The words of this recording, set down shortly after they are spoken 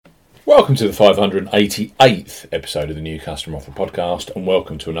Welcome to the 588th episode of the New Customer Offer podcast, and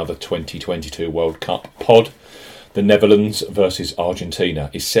welcome to another 2022 World Cup pod. The Netherlands versus Argentina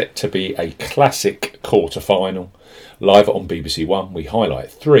is set to be a classic quarter-final. Live on BBC One, we highlight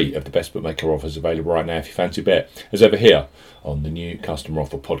three of the best bookmaker offers available right now if you fancy a bet. As ever here on the New Customer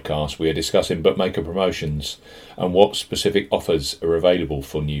Offer podcast, we are discussing bookmaker promotions and what specific offers are available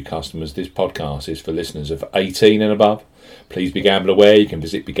for new customers. This podcast is for listeners of 18 and above. Please be gamble aware. You can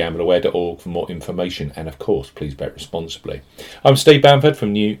visit begambleaware.org for more information, and of course, please bet responsibly. I'm Steve Bamford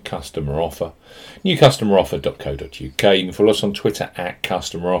from New Customer Offer, newcustomeroffer.co.uk. You can follow us on Twitter at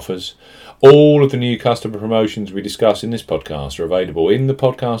Customer Offers. All of the new customer promotions we discuss in this podcast are available in the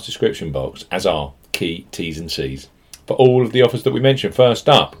podcast description box, as are key T's and C's for all of the offers that we mentioned. First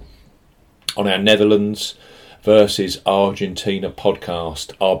up, on our Netherlands versus Argentina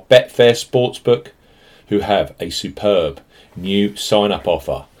podcast, our Betfair Sportsbook, who have a superb new sign-up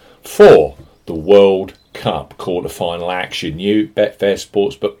offer for the World Cup quarter-final action. New Betfair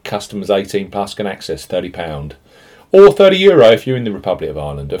Sportsbook customers 18 plus can access £30 or €30 if you're in the Republic of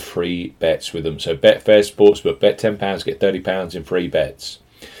Ireland of free bets with them. So Betfair Sportsbook, bet £10, get £30 in free bets.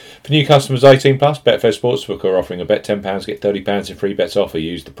 For new customers 18 plus, Betfair Sportsbook are offering a bet £10, get £30 in free bets offer.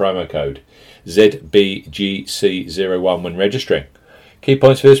 Use the promo code ZBGC01 when registering. Key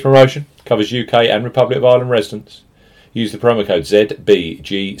points for this promotion: covers UK and Republic of Ireland residents. Use the promo code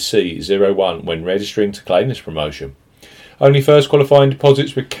ZBGC01 when registering to claim this promotion. Only first qualifying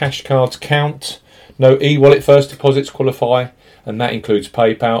deposits with cash cards count. No e-wallet first deposits qualify, and that includes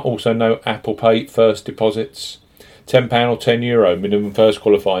PayPal. Also no Apple Pay first deposits. £10 or €10 minimum first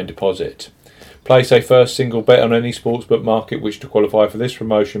qualifying deposit. Place a first single bet on any sportsbook market which to qualify for this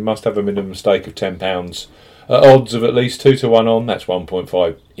promotion must have a minimum stake of £10. At odds of at least 2 to 1 on, that's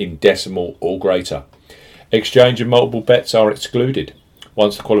 1.5 in decimal or greater. Exchange of multiple bets are excluded.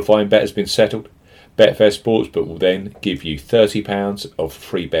 Once the qualifying bet has been settled, Betfair Sportsbook will then give you £30 of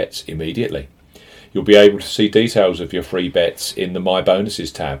free bets immediately. You'll be able to see details of your free bets in the My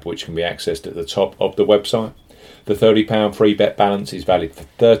Bonuses tab, which can be accessed at the top of the website. The £30 free bet balance is valid for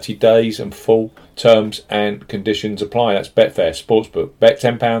 30 days and full terms and conditions apply. That's Betfair Sportsbook. Bet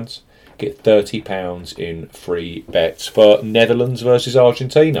 £10. Get £30 in free bets for Netherlands versus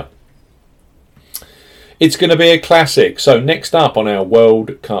Argentina. It's going to be a classic. So next up on our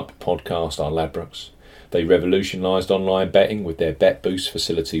World Cup podcast are Ladbrokes. They revolutionised online betting with their Bet Boost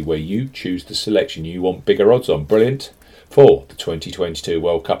facility, where you choose the selection you want bigger odds on. Brilliant for the 2022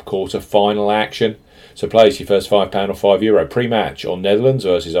 World Cup quarter final action. So place your first £5 or €5 pre-match on Netherlands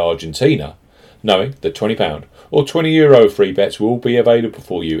versus Argentina, knowing that £20 or €20 free bets will be available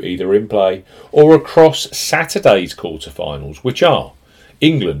for you either in play or across Saturday's quarterfinals, which are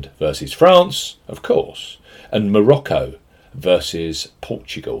England versus France, of course, and Morocco versus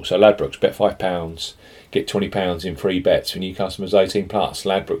Portugal. So Ladbrokes, bet £5, get £20 in free bets. For new customers 18 plus,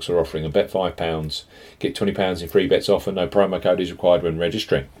 Ladbrokes are offering a bet £5, get £20 in free bets offer. No promo code is required when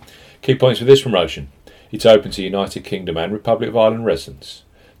registering. Key points for this promotion: it's open to United Kingdom and Republic of Ireland residents.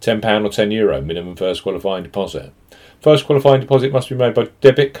 £10 or €10 minimum first qualifying deposit. First qualifying deposit must be made by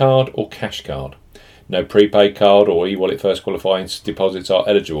debit card or cash card. No prepaid card or e-wallet first qualifying deposits are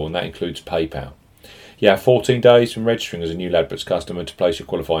eligible, and that includes PayPal. You have 14 days from registering as a new Ladbrokes customer to place your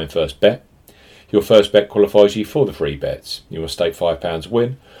qualifying first bet. Your first bet qualifies you for the free bets. You must stake £5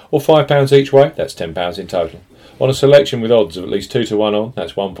 win or £5 each way, that's £10 in total, on a selection with odds of at least 2 to 1 on,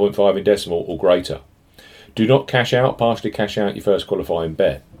 that's 1.5 in decimal or greater. Do not partially cash out your first qualifying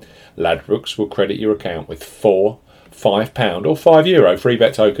bet. Ladbrokes will credit your account with £4, £5 or €5 free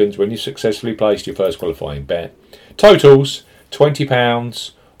bet tokens when you successfully placed your first qualifying bet. Totals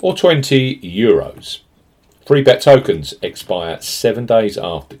 £20 or €20. Free bet tokens expire 7 days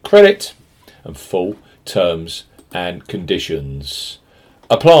after credit, and full terms and conditions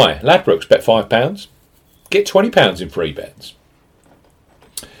apply. Ladbrokes, bet £5, get £20 in free bets.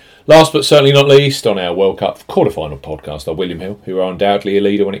 Last but certainly not least, on our World Cup quarter-final podcast are William Hill, who are undoubtedly a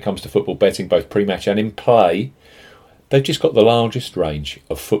leader when it comes to football betting, both pre-match and in play. They've just got the largest range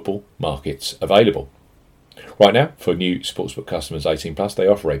of football markets available. Right now, for new sportsbook customers 18 plus, they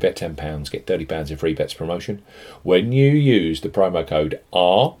offer a bet £10, get £30 in free bets promotion when you use the promo code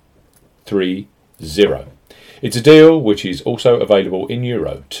R30. It's a deal which is also available in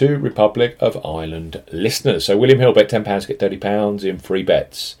Euro to Republic of Ireland listeners. So William Hill, bet £10, get £30 in free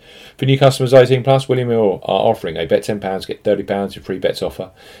bets. For new customers 18 plus, William Hill are offering a bet £10, get £30 in free bets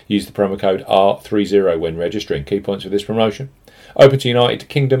offer. Use the promo code R30 when registering. Key points for this promotion: open to United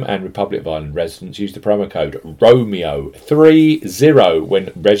Kingdom and Republic of Ireland residents. Use the promo code Romeo30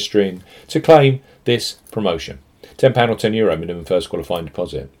 when registering to claim this promotion. £10 or €10 minimum first qualifying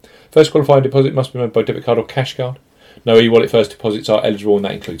deposit. First qualifying deposit must be made by debit card or cash card. No e-wallet first deposits are eligible, and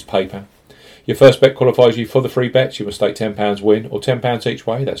that includes PayPal. Your first bet qualifies you for the free bets. You must stake £10 win or £10 each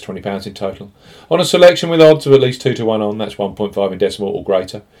way. That's £20 in total. On a selection with odds of at least 2 to 1 on, that's 1.5 in decimal or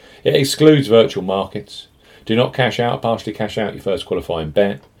greater. It excludes virtual markets. Do not cash out or partially cash out your first qualifying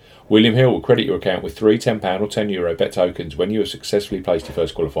bet. William Hill will credit your account with 3 £10 or €10 bet tokens when you have successfully placed your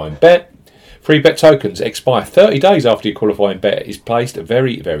first qualifying bet. Free bet tokens expire 30 days after your qualifying bet is placed.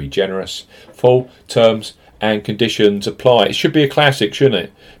 Very, very generous. Full terms and conditions apply. It should be a classic, shouldn't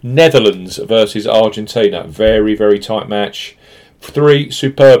it? Netherlands versus Argentina. Very, very tight match. 3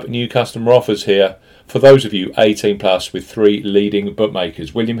 superb new customer offers here for those of you 18 plus with 3 leading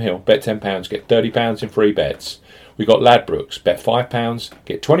bookmakers. William Hill, bet £10, get £30 in free bets. We've got Ladbrokes, bet £5,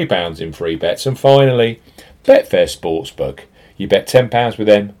 get £20 in free bets. And finally, Betfair Sportsbook. You bet £10 with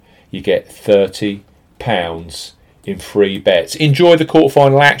them, you get £30 in free bets. Enjoy the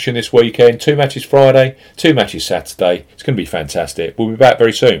quarterfinal action this weekend. 2 matches Friday, 2 matches Saturday. It's going to be fantastic. We'll be back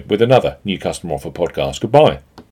very soon with another new customer offer podcast. Goodbye.